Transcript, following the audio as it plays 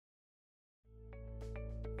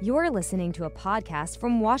You're listening to a podcast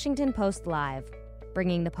from Washington Post Live,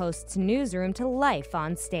 bringing the Post's newsroom to life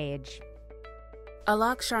on stage.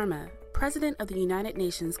 Alok Sharma, President of the United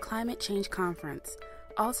Nations Climate Change Conference,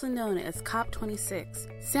 also known as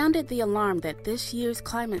COP26, sounded the alarm that this year's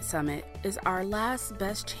climate summit is our last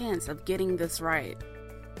best chance of getting this right.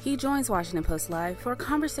 He joins Washington Post Live for a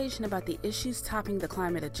conversation about the issues topping the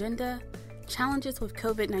climate agenda, challenges with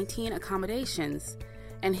COVID-19 accommodations,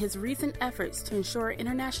 and his recent efforts to ensure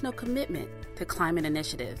international commitment to climate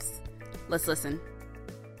initiatives. Let's listen.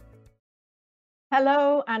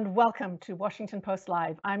 Hello and welcome to Washington Post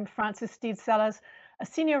Live. I'm Frances Steed-Sellers, a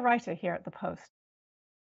senior writer here at the Post.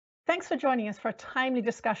 Thanks for joining us for a timely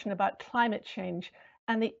discussion about climate change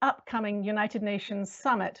and the upcoming United Nations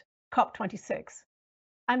Summit, COP26.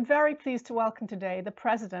 I'm very pleased to welcome today the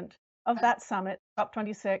president of that summit,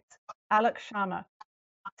 COP26, Alok Sharma.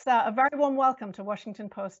 Sir, a very warm welcome to Washington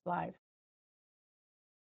Post Live.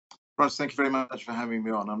 Ross, thank you very much for having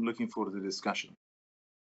me on. I'm looking forward to the discussion.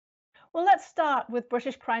 Well, let's start with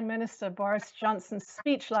British Prime Minister Boris Johnson's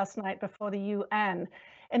speech last night before the UN,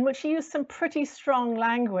 in which he used some pretty strong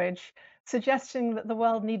language, suggesting that the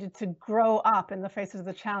world needed to grow up in the face of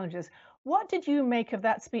the challenges. What did you make of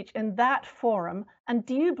that speech in that forum, and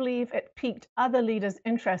do you believe it piqued other leaders'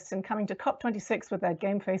 interest in coming to COP26 with their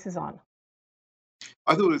game faces on?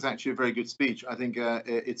 I thought it was actually a very good speech. I think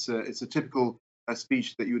it's a typical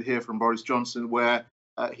speech that you would hear from Boris Johnson, where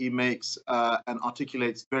he makes and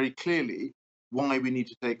articulates very clearly why we need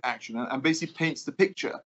to take action, and basically paints the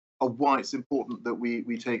picture of why it's important that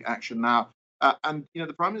we take action now. And you know,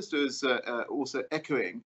 the Prime Minister is also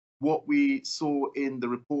echoing what we saw in the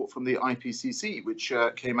report from the IPCC, which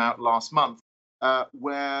came out last month,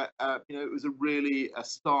 where you know, it was a really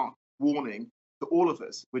stark warning to all of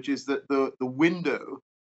us, which is that the window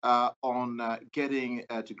on getting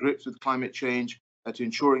to grips with climate change, to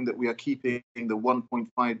ensuring that we are keeping the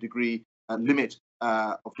 1.5 degree limit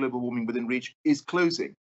of global warming within reach, is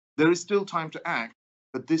closing. There is still time to act,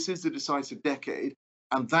 but this is the decisive decade.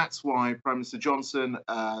 And that's why Prime Minister Johnson,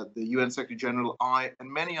 the UN Secretary General, I,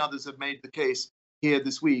 and many others have made the case here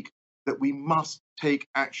this week that we must take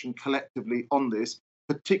action collectively on this,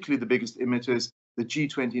 particularly the biggest emitters, the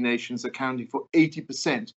G20 nations, accounting for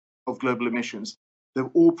 80% of global emissions. They've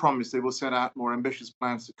all promised they will set out more ambitious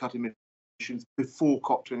plans to cut emissions before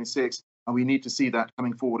COP26, and we need to see that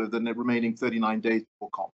coming forward over the remaining 39 days before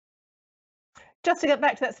COP. Just to get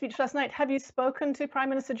back to that speech last night, have you spoken to Prime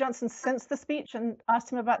Minister Johnson since the speech and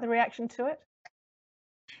asked him about the reaction to it?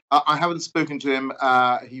 I haven't spoken to him.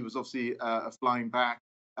 He was obviously flying back.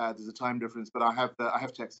 There's a time difference, but I have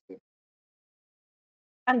texted him.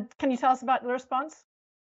 And can you tell us about the response?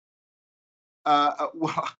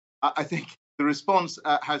 Well, I think the response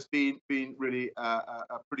has been really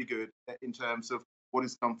pretty good in terms of what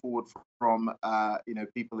has come forward from you know,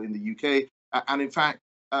 people in the UK, and in fact,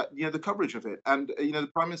 you know, the coverage of it. And you know, the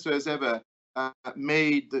Prime Minister has ever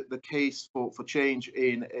made the case for change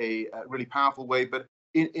in a really powerful way, but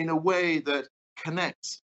in a way that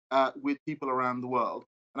connects with people around the world.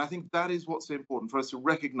 And I think that is what's so important for us to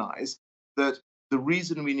recognize, that the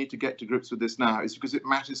reason we need to get to grips with this now is because it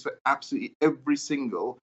matters for absolutely every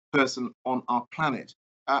single person on our planet.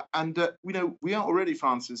 And you know, we are already,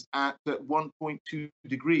 Francis, at 1.2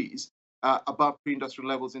 degrees above pre-industrial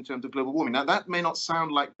levels in terms of global warming. Now, that may not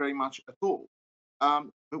sound like very much at all, but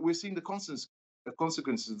we're seeing the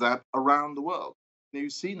consequences of that around the world. Now,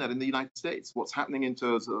 you've seen that in the United States, what's happening in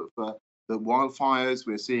terms of the wildfires.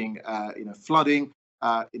 We're seeing you know, flooding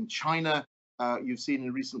in China. You've seen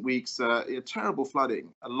in recent weeks terrible flooding,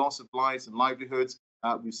 a loss of lives and livelihoods.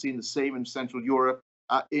 We've seen the same in Central Europe.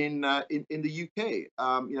 In the UK,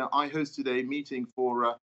 you know, I hosted a meeting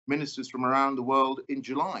for ministers from around the world in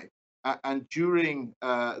July. And during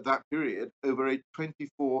that period, over a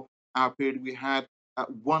 24-hour period, we had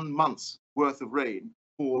 1 month's worth of rain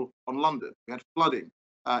fall on London. We had flooding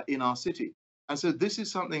in our city. And so this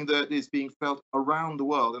is something that is being felt around the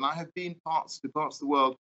world. And I have been parts of the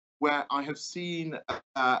world where I have seen,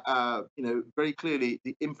 you know, very clearly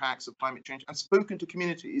the impacts of climate change and spoken to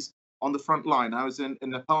communities on the front line. I was in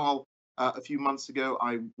Nepal a few months ago.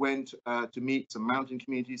 I went to meet some mountain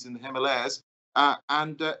communities in the Himalayas.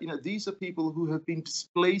 And you know, these are people who have been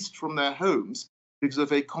displaced from their homes because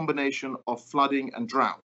of a combination of flooding and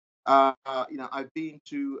drought. You know, I've been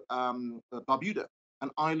to Barbuda,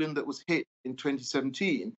 an island that was hit in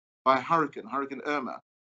 2017 by a Hurricane Irma.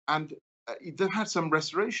 And they've had some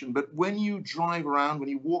restoration, but when you drive around, when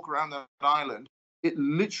you walk around that island, it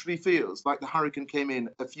literally feels like the hurricane came in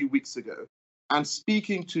a few weeks ago. And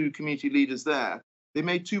speaking to community leaders there, they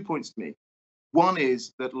made 2 points to me. One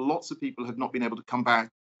is that lots of people have not been able to come back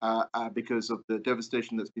because of the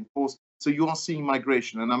devastation that's been caused. So you are seeing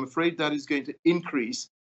migration, and I'm afraid that is going to increase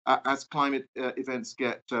as climate events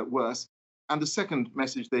get worse. And the second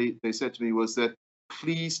message they said to me was that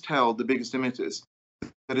please tell the biggest emitters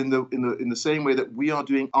that in the same way that we are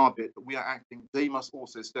doing our bit, that we are acting, they must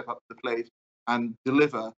also step up to the plate and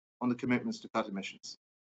deliver on the commitments to cut emissions.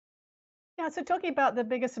 Yeah, so talking about the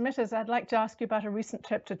biggest emitters, I'd like to ask you about a recent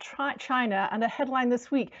trip to China and a headline this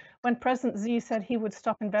week when President Xi said he would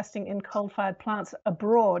stop investing in coal-fired plants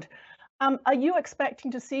abroad. Are you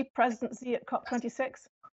expecting to see President Xi at COP26?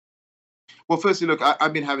 Well, firstly, look,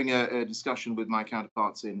 I've been having a discussion with my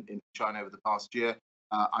counterparts in China over the past year.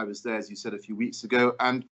 I was there, as you said, a few weeks ago,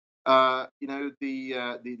 and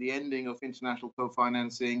the ending of international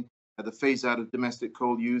co-financing, the phase out of domestic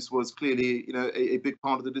coal use was clearly, a big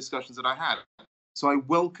part of the discussions that I had. So I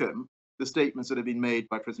welcome the statements that have been made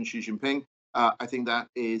by President Xi Jinping. I think that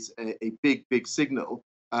is a big, big signal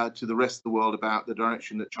to the rest of the world about the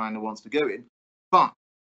direction that China wants to go in. But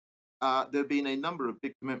there have been a number of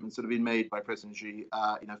big commitments that have been made by President Xi.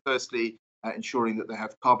 Firstly, ensuring that they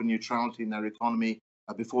have carbon neutrality in their economy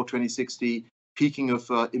before 2060, peaking of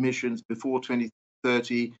emissions before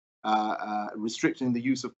 2030, restricting the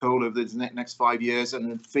use of coal over the next 5 years, and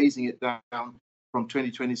then phasing it down from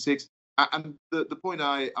 2026. And the point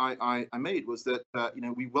I made was that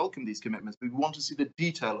we welcome these commitments. We want to see the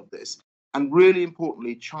detail of this, and really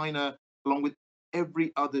importantly, China, along with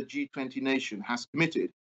every other G20 nation, has committed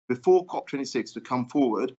before COP26 to come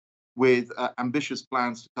forward with ambitious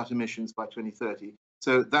plans to cut emissions by 2030.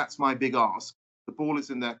 So that's my big ask. The ball is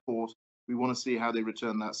in their court. We want to see how they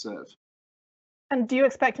return that serve. And do you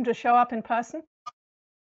expect him to show up in person?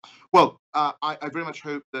 Well, I very much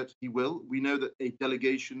hope that he will. We know that a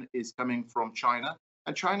delegation is coming from China,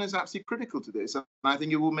 and China is absolutely critical to this. And I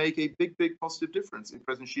think it will make a big, big positive difference if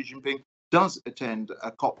President Xi Jinping does attend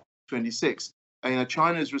COP26.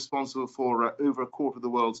 China is responsible for over a quarter of the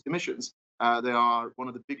world's emissions. They are one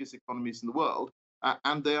of the biggest economies in the world,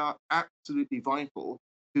 and they are absolutely vital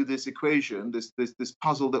to this equation, this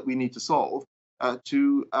puzzle that we need to solve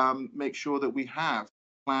to make sure that we have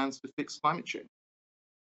plans to fix climate change.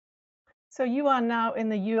 So you are now in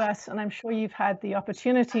the US, and I'm sure you've had the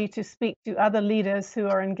opportunity to speak to other leaders who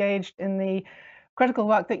are engaged in the critical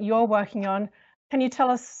work that you're working on. Can you tell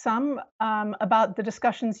us some about the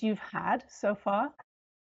discussions you've had so far?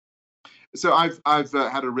 So I've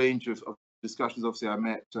had a range of discussions. Obviously, I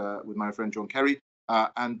met with my friend John Kerry,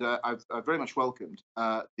 and I've very much welcomed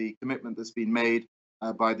the commitment that's been made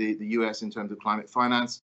by the US in terms of climate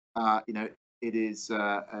finance. It is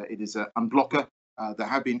an unblocker. There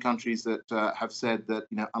have been countries that have said that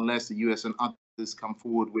unless the US and others come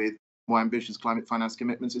forward with more ambitious climate finance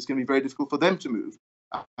commitments, it's going to be very difficult for them to move.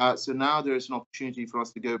 So now there is an opportunity for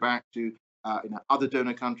us to go back to other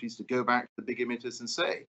donor countries, to go back to the big emitters and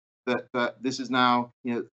say that this is now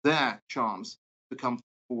their chance to come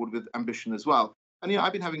forward with ambition as well. And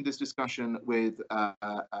I've been having this discussion with our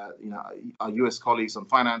US colleagues on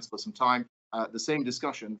finance for some time. The same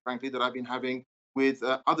discussion, frankly, that I've been having with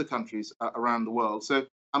other countries around the world. So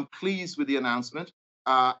I'm pleased with the announcement,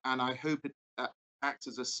 and I hope it acts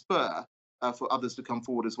as a spur for others to come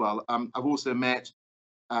forward as well. I've also met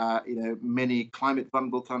many climate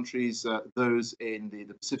vulnerable countries, those in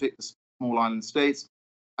the Pacific, the small island states.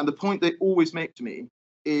 And the point they always make to me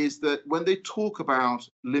is that when they talk about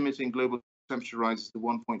limiting global temperature rises to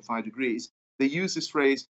 1.5 degrees, they use this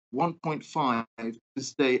phrase 1.5 to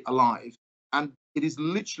stay alive. And it is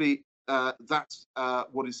literally that's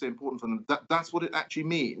what is so important for them. That's what it actually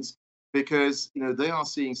means, because they are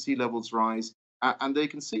seeing sea levels rise, and they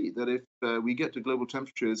can see that if we get to global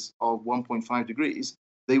temperatures of 1.5 degrees,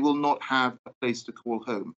 they will not have a place to call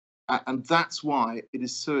home. And that's why it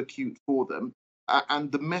is so acute for them.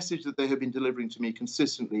 And the message that they have been delivering to me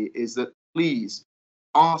consistently is that please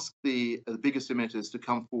ask the biggest emitters to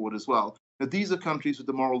come forward as well. Now, these are countries with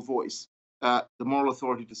the moral voice, the moral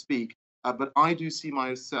authority to speak. But I do see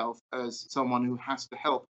myself as someone who has to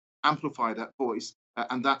help amplify that voice.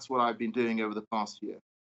 And that's what I've been doing over the past year.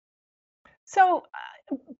 So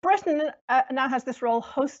Britain now has this role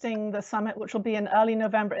hosting the summit, which will be in early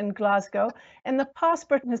November in Glasgow. In the past,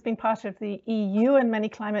 Britain has been part of the EU in many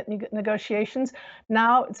climate negotiations.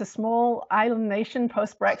 Now it's a small island nation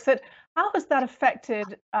post-Brexit. How has that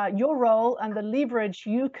affected your role and the leverage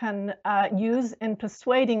you can use in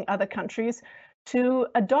persuading other countries to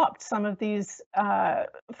adopt some of these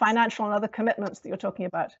financial and other commitments that you're talking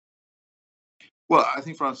about? Well, I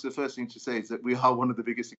think, Francis, the first thing to say is that we are one of the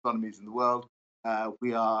biggest economies in the world.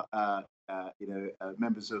 We are,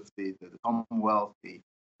 members of the Commonwealth, the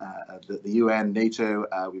the UN, NATO,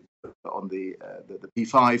 we've put on the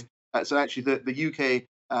P5. So actually, the UK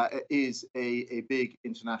is a big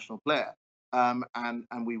international player,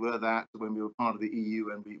 and we were that when we were part of the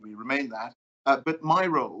EU, and we remain that. But my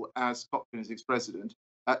role as COP26 president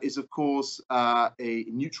is, of course, a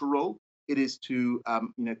neutral role. It is to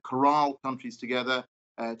corral countries together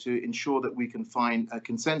to ensure that we can find a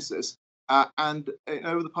consensus. And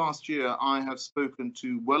over the past year, I have spoken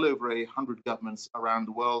to well over 100 governments around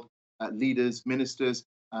the world, leaders, ministers.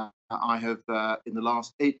 I have, in the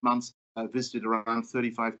last 8 months, visited around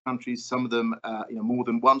 35 countries, some of them more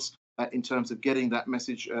than once, in terms of getting that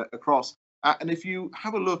message across. And if you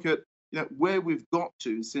have a look at where we've got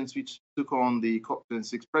to since we took on the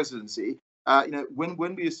COP26 presidency,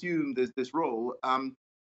 when we assumed this role,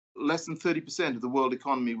 less than 30% of the world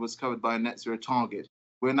economy was covered by a net zero target.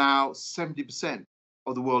 We're now 70%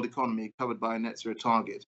 of the world economy covered by a net zero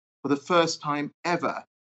target. For the first time ever,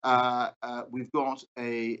 we've got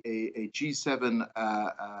a G7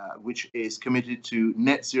 which is committed to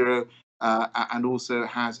net zero and also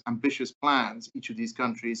has ambitious plans, each of these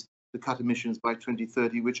countries, to cut emissions by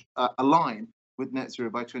 2030, which align with net zero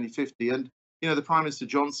by 2050. And the Prime Minister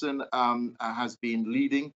Johnson has been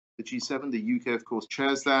leading the G7. The UK, of course,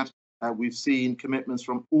 chairs that. We've seen commitments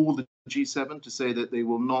from all the G7 to say that they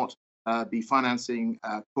will not be financing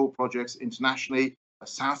coal projects internationally.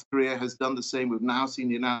 South Korea has done the same. We've now seen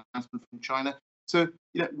the announcement from China. So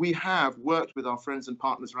we have worked with our friends and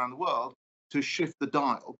partners around the world to shift the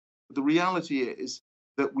dial. But the reality is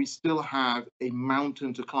that we still have a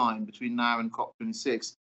mountain to climb between now and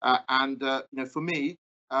COP26. For me,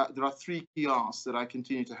 there are 3 key asks that I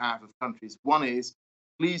continue to have of countries. One is,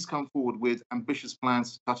 please come forward with ambitious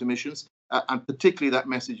plans to cut emissions, and particularly that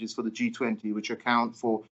message is for the G20, which account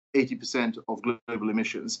for 80% of global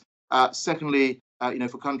emissions. Secondly,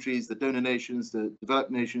 for countries, the donor nations, the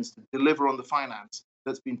developed nations, to deliver on the finance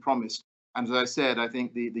that's been promised. And as I said, I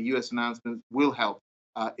think the US announcement will help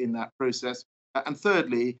in that process. And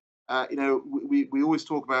thirdly, we always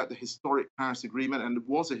talk about the historic Paris Agreement, and it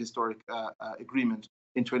was a historic agreement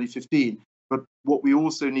in 2015. But what we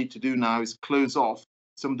also need to do now is close off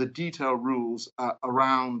some of the detailed rules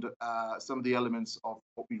around some of the elements of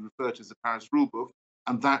what we refer to as the Paris Rulebook.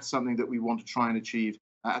 And that's something that we want to try and achieve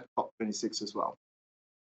at COP26 as well.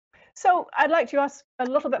 So I'd like to ask a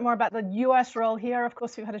little bit more about the US role here. Of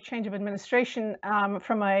course, we've had a change of administration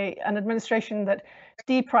from an administration that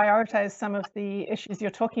deprioritized some of the issues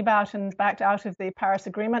you're talking about and backed out of the Paris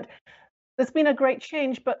Agreement. There's been a great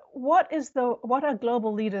change, but what are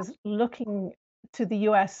global leaders looking to the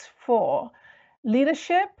US for?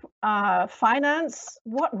 Leadership, finance?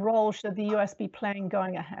 What role should the US be playing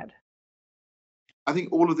going ahead? I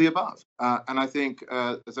think all of the above. And I think,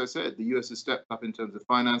 as I said, the US has stepped up in terms of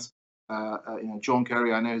finance. John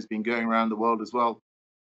Kerry, I know, has been going around the world as well,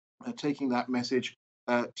 taking that message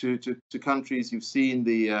to countries. You've seen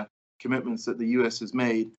the commitments that the US has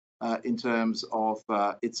made in terms of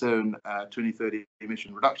its own 2030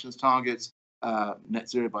 emission reductions targets, net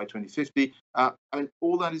zero by 2050. I mean,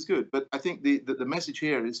 all that is good. But I think the message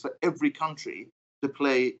here is for every country to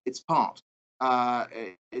play its part.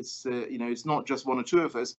 It's not just one or two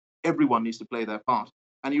of us. Everyone needs to play their part.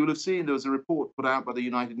 And you will have seen there was a report put out by the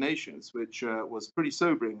United Nations, which was pretty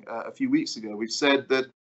sobering a few weeks ago, which said that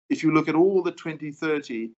if you look at all the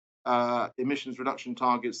 2030 emissions reduction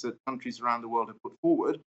targets that countries around the world have put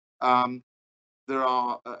forward, there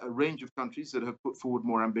are a range of countries that have put forward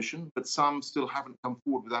more ambition, but some still haven't come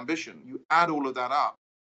forward with ambition. You add all of that up,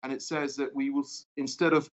 and it says that we will,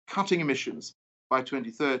 instead of cutting emissions by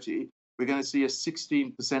 2030, we're going to see a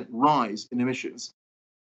 16% rise in emissions.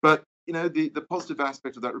 But the positive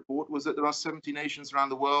aspect of that report was that there are 70 nations around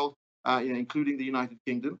the world, including the United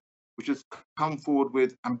Kingdom, which have come forward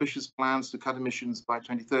with ambitious plans to cut emissions by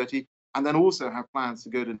 2030, and then also have plans to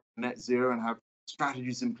go to net zero and have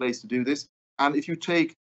strategies in place to do this. And if you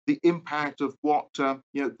take the impact of what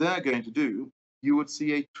they're going to do, you would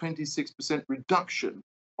see a 26% reduction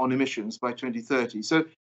on emissions by 2030. So,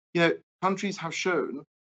 countries have shown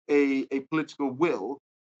a political will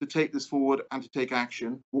to take this forward and to take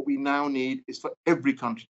action. What we now need is for every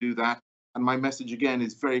country to do that. And my message again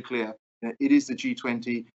is very clear. It is the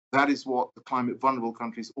G20. That is what the climate vulnerable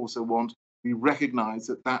countries also want. We recognize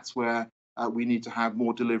that that's where we need to have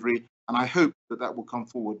more delivery. And I hope that will come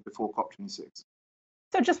forward before COP26.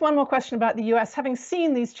 So just one more question about the US. Having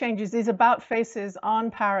seen these changes, these about faces on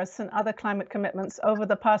Paris and other climate commitments over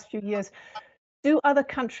the past few years, do other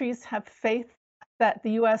countries have faith that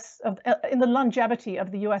the US, in the longevity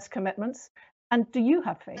of the US commitments? And do you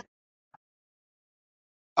have faith?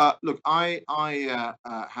 Look, I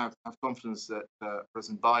have confidence that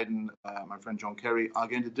President Biden, my friend John Kerry, are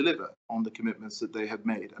going to deliver on the commitments that they have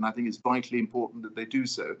made, and I think it's vitally important that they do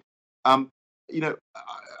so. Um,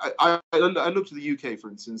 I look to the UK, for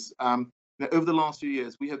instance. Over the last few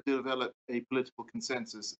years, we have developed a political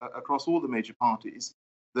consensus across all the major parties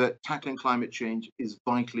that tackling climate change is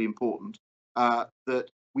vitally important. That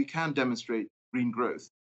we can demonstrate green growth.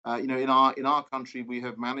 In our country, we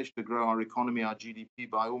have managed to grow our economy, our GDP,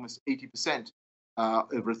 by almost 80%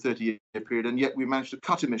 over a 30-year period, and yet we managed to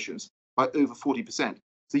cut emissions by over 40%.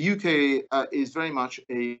 So the UK is very much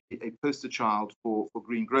a poster child for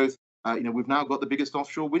green growth. We've now got the biggest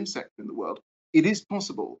offshore wind sector in the world. It is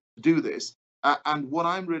possible to do this, and what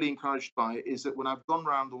I'm really encouraged by is that when I've gone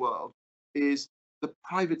around the world, is the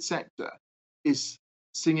private sector is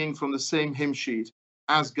singing from the same hymn sheet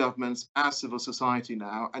as governments, as civil society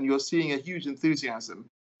now, and you're seeing a huge enthusiasm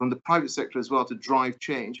from the private sector as well to drive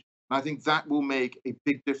change. And I think that will make a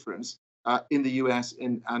big difference in the US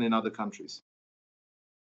and in other countries.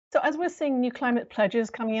 So as we're seeing new climate pledges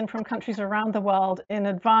coming in from countries around the world in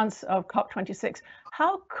advance of COP26,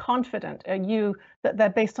 how confident are you that they're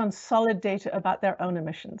based on solid data about their own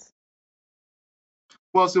emissions?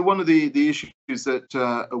 Well, so one of the issues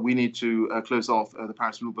that we need to close off the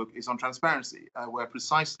Paris Rule Book is on transparency, where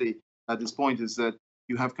precisely at this point is that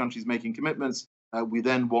you have countries making commitments. We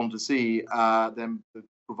then want to see them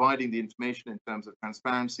providing the information in terms of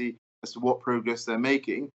transparency as to what progress they're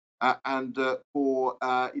making, and for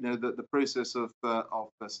the process of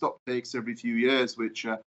stock takes every few years, which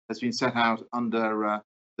has been set out under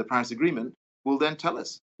the Paris Agreement, will then tell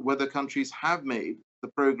us whether countries have made the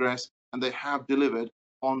progress and they have delivered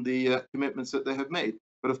on the commitments that they have made.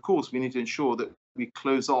 But of course, we need to ensure that we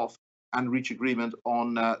close off and reach agreement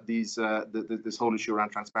on this whole issue around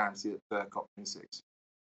transparency at COP26.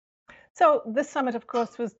 So this summit, of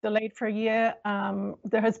course, was delayed for a year.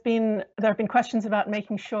 There have been questions about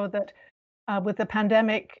making sure that with the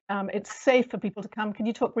pandemic, it's safe for people to come. Can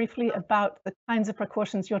you talk briefly about the kinds of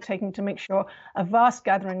precautions you're taking to make sure a vast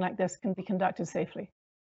gathering like this can be conducted safely?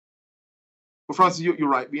 Well, Francis, you're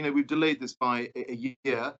right. We've delayed this by a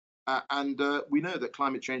year, and we know that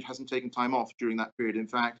climate change hasn't taken time off during that period. In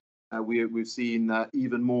fact, we've seen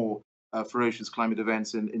even more ferocious climate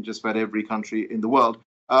events in just about every country in the world.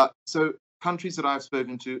 So countries that I've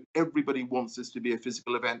spoken to, everybody wants this to be a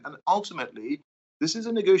physical event. And ultimately, this is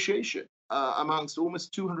a negotiation amongst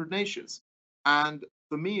almost 200 nations. And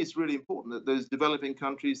for me, it's really important that those developing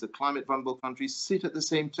countries, the climate vulnerable countries, sit at the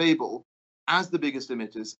same table as the biggest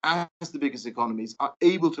emitters, as the biggest economies, are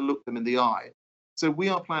able to look them in the eye. So we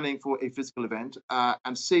are planning for a physical event,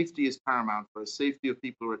 and safety is paramount for us. Safety of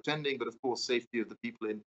people who are attending, but of course, safety of the people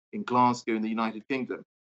in Glasgow in the United Kingdom.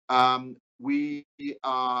 We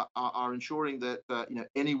are ensuring that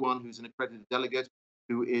anyone who's an accredited delegate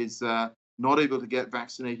who is not able to get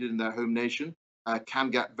vaccinated in their home nation can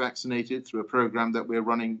get vaccinated through a program that we're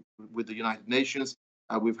running with the United Nations.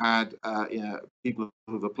 We've had people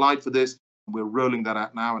who have applied for this. We're rolling that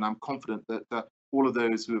out now, and I'm confident that all of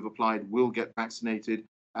those who have applied will get vaccinated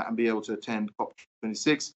and be able to attend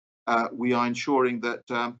COP26. We are ensuring that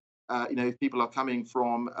if people are coming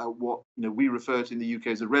from what we refer to in the UK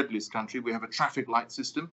as a red list country, we have a traffic light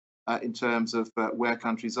system in terms of where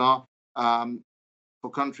countries are.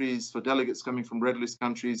 For delegates coming from red list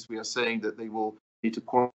countries, we are saying that they will need to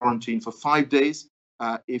quarantine for 5 days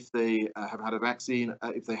if they have had a vaccine.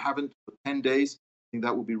 If they haven't, for 10 days. I think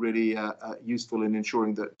that will be really useful in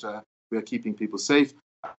ensuring that we are keeping people safe.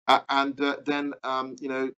 Then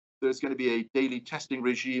there's going to be a daily testing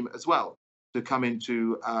regime as well to come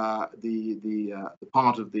into the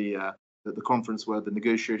part of the conference where the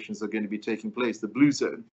negotiations are going to be taking place, the blue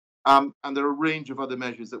zone. And there are a range of other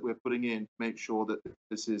measures that we're putting in to make sure that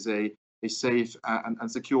this is a safe and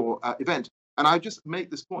secure event. And I just make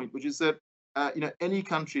this point, which is that any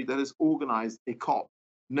country that has organized a COP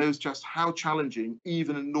knows just how challenging,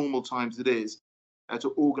 even in normal times, it is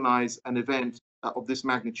to organize an event of this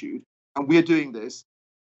magnitude. And we're doing this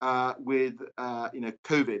with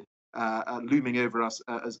COVID looming over us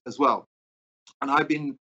as well. And I've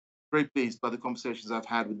been very pleased by the conversations I've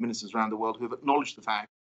had with ministers around the world who have acknowledged the fact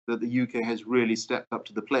that the UK has really stepped up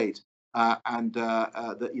to the plate, and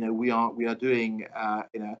that we are doing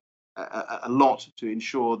a lot to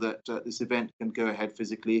ensure that this event can go ahead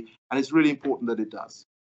physically, and it's really important that it does.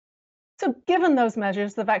 So given those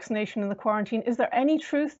measures, the vaccination and the quarantine, is there any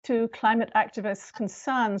truth to climate activists'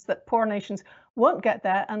 concerns that poor nations won't get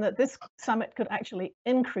there and that this summit could actually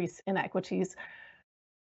increase inequities?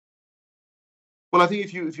 Well, I think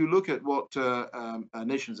if you look at what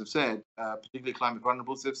nations have said, particularly climate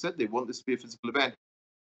vulnerables, they've said they want this to be a physical event.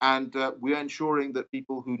 And we are ensuring that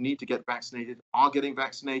people who need to get vaccinated are getting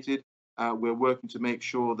vaccinated. We're working to make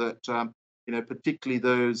sure that particularly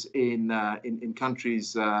those in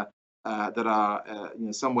countries that are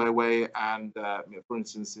somewhere away, and for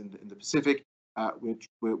instance in the Pacific, which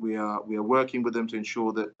we are working with them to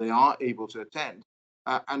ensure that they are able to attend.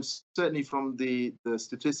 And certainly from the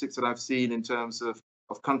statistics that I've seen in terms of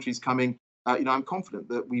countries coming, I'm confident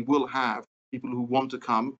that we will have people who want to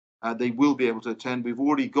come. They will be able to attend. We've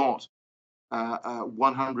already got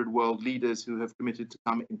 100 world leaders who have committed to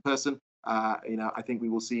come in person. I think we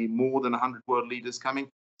will see more than 100 world leaders coming.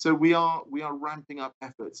 So we are ramping up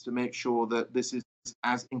efforts to make sure that this is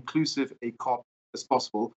as inclusive a COP as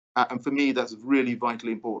possible. And for me, that's really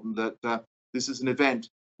vitally important, that this is an event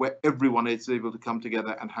where everyone is able to come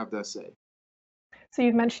together and have their say. So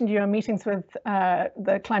you've mentioned your meetings with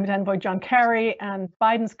the climate envoy, John Kerry, and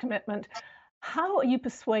Biden's commitment. How are you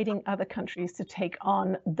persuading other countries to take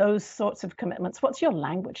on those sorts of commitments? What's your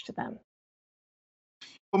language to them?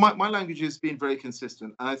 Well, my language has been very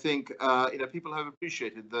consistent. And I think people have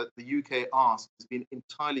appreciated that the UK ask has been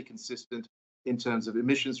entirely consistent in terms of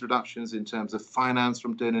emissions reductions, in terms of finance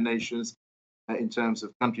from donor nations, in terms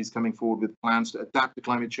of countries coming forward with plans to adapt to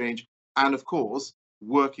climate change, and of course,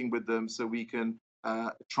 working with them so we can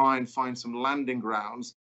try and find some landing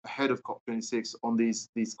grounds ahead of COP26 on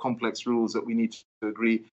these complex rules that we need to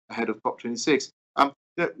agree ahead of COP26.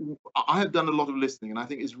 I have done a lot of listening, and I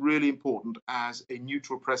think it's really important as a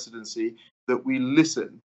neutral presidency that we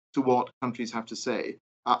listen to what countries have to say.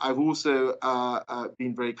 I've also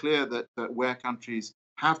been very clear that where countries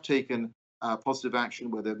have taken positive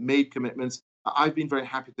action, where they've made commitments, I've been very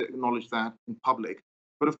happy to acknowledge that in public.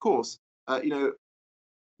 But of course,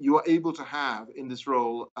 you are able to have in this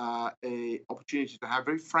role a opportunity to have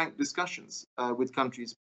very frank discussions with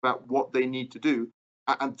countries about what they need to do,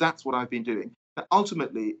 and that's what I've been doing. Now,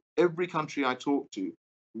 ultimately, every country I talk to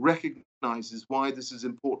recognizes why this is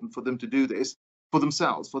important for them to do this for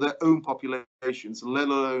themselves, for their own populations, let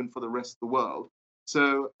alone for the rest of the world.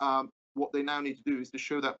 So what they now need to do is to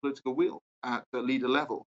show that political will at the leader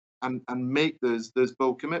level and make those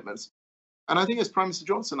bold commitments. And I think, as Prime Minister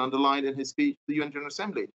Johnson underlined in his speech to the UN General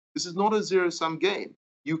Assembly, this is not a zero-sum game.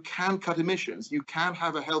 You can cut emissions. You can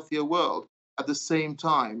have a healthier world at the same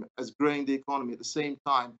time as growing the economy, at the same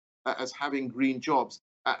time as having green jobs.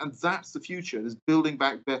 And that's the future, is building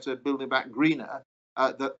back better, building back greener,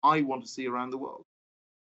 that I want to see around the world.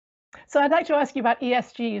 So I'd like to ask you about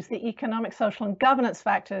ESGs, the economic, social, and governance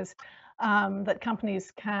factors that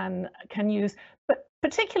companies can use, but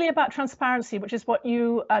particularly about transparency, which is what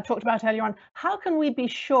you talked about earlier on. How can we be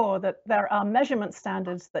sure that there are measurement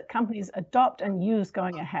standards that companies adopt and use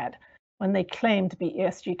going ahead when they claim to be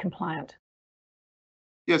ESG compliant?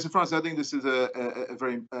 Yes, and Francis, I think this is a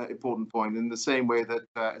very important point. In the same way that,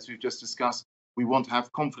 as we've just discussed, we want to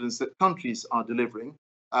have confidence that countries are delivering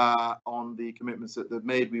on the commitments that they've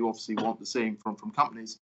made. We obviously want the same from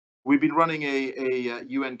companies. We've been running a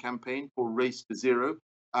UN campaign called Race to Zero,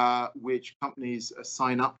 which companies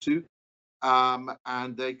sign up to,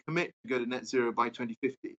 and they commit to go to net zero by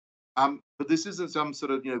 2050. But this isn't some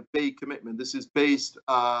sort of vague commitment. This is based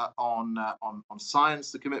on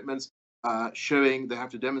science. The commitments showing they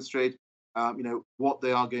have to demonstrate what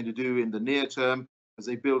they are going to do in the near term as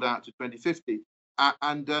they build out to 2050.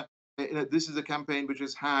 This is a campaign which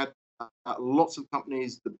has had lots of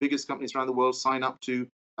companies, the biggest companies around the world, sign up to.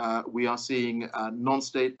 We are seeing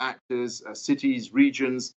non-state actors, cities,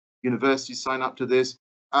 regions, universities sign up to this.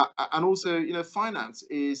 And also, finance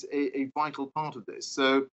is a vital part of this.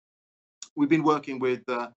 So we've been working with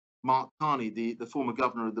Mark Carney, the former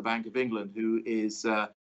governor of the Bank of England, who is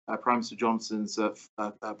Prime Minister Johnson's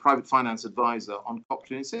private finance advisor on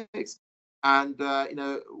COP26. And,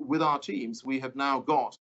 with our teams, we have now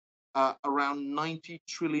got around $90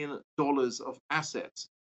 trillion of assets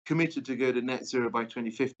committed to go to net zero by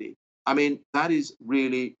 2050. I mean, that is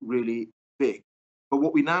really, really big. But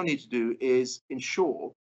what we now need to do is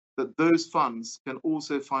ensure that those funds can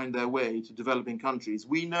also find their way to developing countries.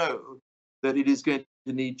 We know that it is going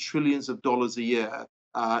to need trillions of dollars a year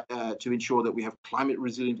to ensure that we have climate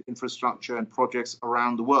resilient infrastructure and projects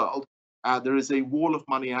around the world. There is a wall of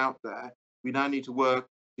money out there. We now need to work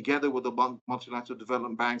together with the multilateral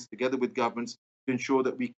development banks, together with governments, to ensure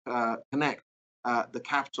that we connect the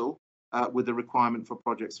capital with the requirement for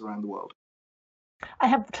projects around the world. I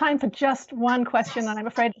have time for just one question, and I'm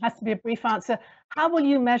afraid it has to be a brief answer. How will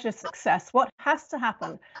you measure success? What has to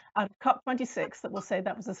happen out of COP26 that will say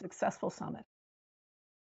that was a successful summit?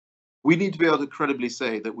 We need to be able to credibly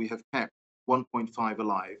say that we have kept 1.5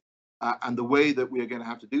 alive. And the way that we are going to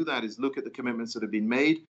have to do that is look at the commitments that have been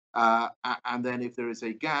made, And then if there is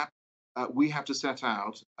a gap, we have to set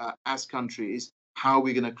out as countries how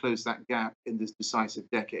we're going to close that gap in this decisive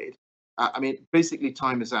decade. Basically,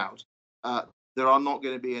 time is out. There are not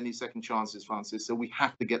going to be any second chances, Francis, so we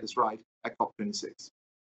have to get this right at COP26.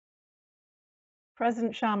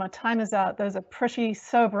 President Sharma, time is out. Those are pretty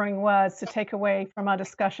sobering words to take away from our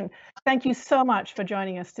discussion. Thank you so much for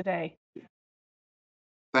joining us today.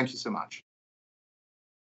 Thank you so much.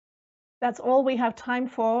 That's all we have time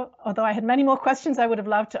for. Although I had many more questions I would have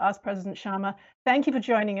loved to ask President Sharma. Thank you for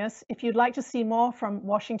joining us. If you'd like to see more from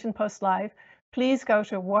Washington Post Live, please go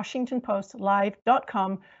to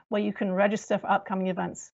washingtonpostlive.com, where you can register for upcoming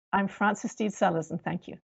events. I'm Francis Steed Sellers, and thank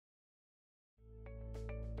you.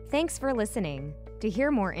 Thanks for listening. To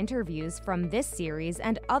hear more interviews from this series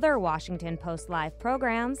and other Washington Post Live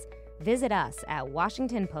programs, visit us at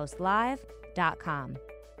washingtonpostlive.com.